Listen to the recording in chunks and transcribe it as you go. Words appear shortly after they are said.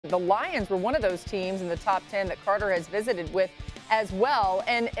The Lions were one of those teams in the top 10 that Carter has visited with as well,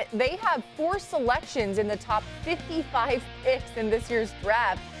 and they have 4 selections in the top 55 picks in this year's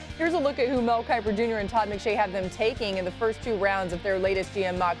draft. Here's a look at who Mel Kiper Jr. and Todd McShay have them taking in the first 2 rounds of their latest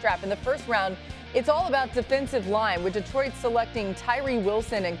GM mock draft. In the first round, it's all about defensive line, with Detroit selecting Tyree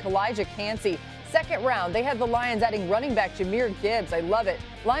Wilson and Kalijah Kancey. Second round, they had the Lions adding running back Jahmyr Gibbs. I love it.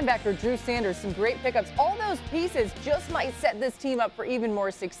 Linebacker Drew Sanders, some great pickups. All those pieces just might set this team up for even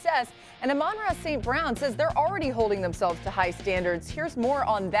more success. And Amon-Ra St. Brown says they're already holding themselves to high standards. Here's more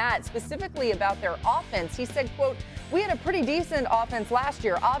on that, specifically about their offense. He said, quote, "We had a pretty decent offense last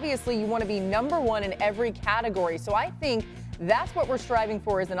year. Obviously, you want to be #1 in every category. So I think that's what we're striving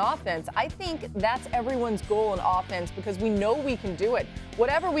for as an offense. I think that's everyone's goal in offense because we know we can do it.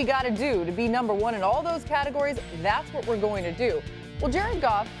 Whatever we got to do to be #1 in all those categories, that's what we're going to do." Well, Jared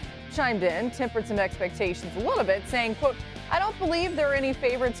Goff chimed in, tempered some expectations a little bit, saying, quote, "I don't believe there are any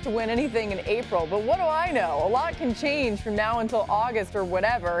favorites to win anything in April, but what do I know? A lot can change from now until August or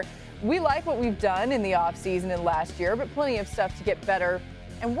whatever. We like what we've done in the offseason and last year, but plenty of stuff to get better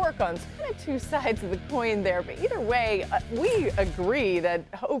and work on." It's kind of 2 sides of the coin there, but either way, we agree that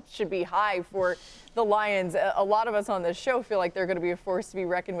hopes should be high for the Lions. A lot of us on this show feel like they're going to be a force to be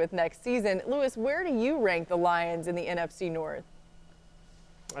reckoned with next season. Louis, where do you rank the Lions in the NFC North?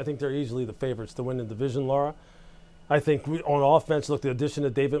 I think they're easily the favorites to win the division, Laura. I think on offense, look, the addition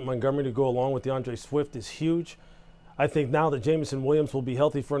of David Montgomery to go along with DeAndre Swift is huge. I think now that Jameson Williams will be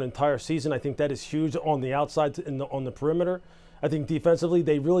healthy for an entire season, I think that is huge on the outside and on the perimeter. I think defensively,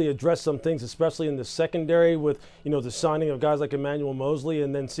 they really addressed some things, especially in the secondary with, the signing of guys like Emmanuel Mosley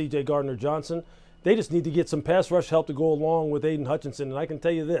and then C.J. Gardner-Johnson. They just need to get some pass rush help to go along with Aiden Hutchinson. And I can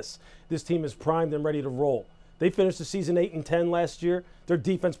tell you this team is primed and ready to roll. They finished the season 8-10 last year. Their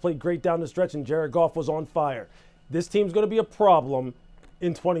defense played great down the stretch, and Jared Goff was on fire. This team's going to be a problem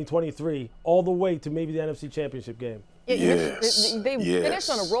in 2023, all the way to maybe the NFC Championship game. Yes. They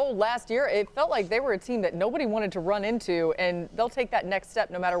finished on a roll last year. It felt like they were a team that nobody wanted to run into, and they'll take that next step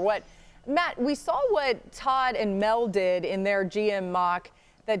no matter what. Matt, we saw what Todd and Mel did in their GM mock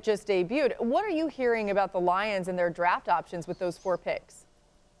that just debuted. What are you hearing about the Lions and their draft options with those 4 picks?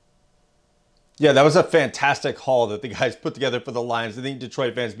 Yeah, that was a fantastic haul that the guys put together for the Lions. I think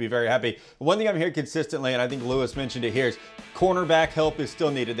Detroit fans would be very happy. One thing I'm hearing consistently, and I think Louis mentioned it here, is cornerback help is still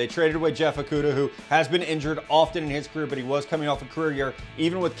needed. They traded away Jeff Okudah, who has been injured often in his career, but he was coming off a career year.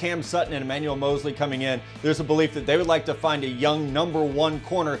 Even with Cam Sutton and Emmanuel Mosley coming in, there's a belief that they would like to find a young #1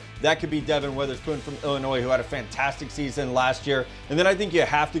 corner. That could be Devin Witherspoon from Illinois, who had a fantastic season last year. And then I think you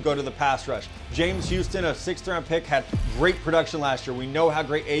have to go to the pass rush. James Houston, a 6th-round pick, had great production last year. We know how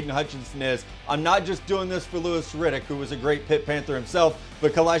great Aiden Hutchinson is. I'm not just doing this for Louis Riddick, who was a great Pitt Panther himself,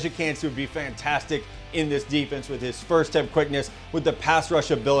 but Kalijah Kancey would be fantastic in this defense with his first-step quickness, with the pass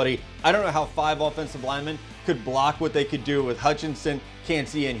rush ability. I don't know how 5 offensive linemen could block what they could do with Hutchinson,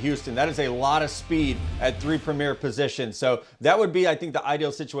 Kancey, and Houston. That is a lot of speed at 3 premier positions. So that would be, I think, the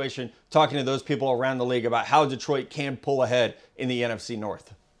ideal situation, talking to those people around the league about how Detroit can pull ahead in the NFC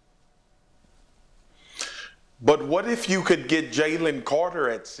North. But what if you could get Jalen Carter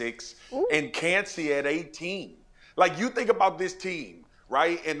at 6 and Kancey at 18? Like, you think about this team,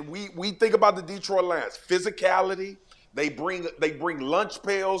 right? And we think about the Detroit Lions. Physicality, they bring lunch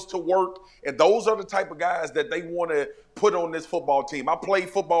pails to work, and those are the type of guys that they want to put on this football team. I played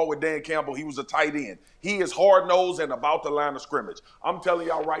football with Dan Campbell. He was a tight end. He is hard-nosed and about the line of scrimmage. I'm telling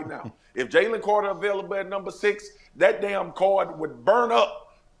y'all right now, if Jalen Carter available at number 6, that damn card would burn up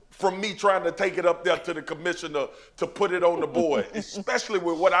from me trying to take it up there to the commissioner to put it on the board, especially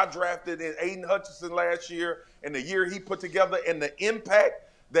with what I drafted in Aiden Hutchinson last year and the year he put together and the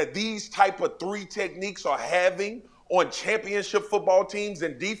impact that these type of 3 techniques are having on championship football teams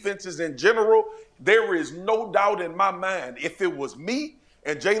and defenses in general. There is no doubt in my mind, if it was me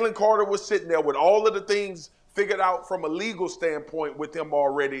and Jalen Carter was sitting there with all of the things figured out from a legal standpoint with him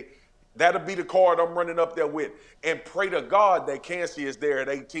already, that'll be the card I'm running up there with. And pray to God that Kancey is there at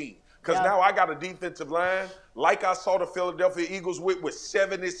 18. Because now I got a defensive line, like I saw the Philadelphia Eagles with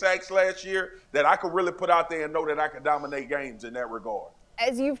 70 sacks last year, that I could really put out there and know that I could dominate games in that regard.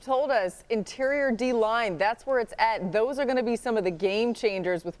 As you've told us, interior D-line, that's where it's at. Those are going to be some of the game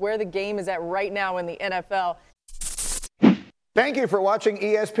changers with where the game is at right now in the NFL. Thank you for watching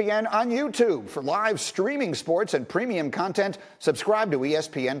ESPN on YouTube. For live streaming sports and premium content, subscribe to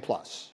ESPN+.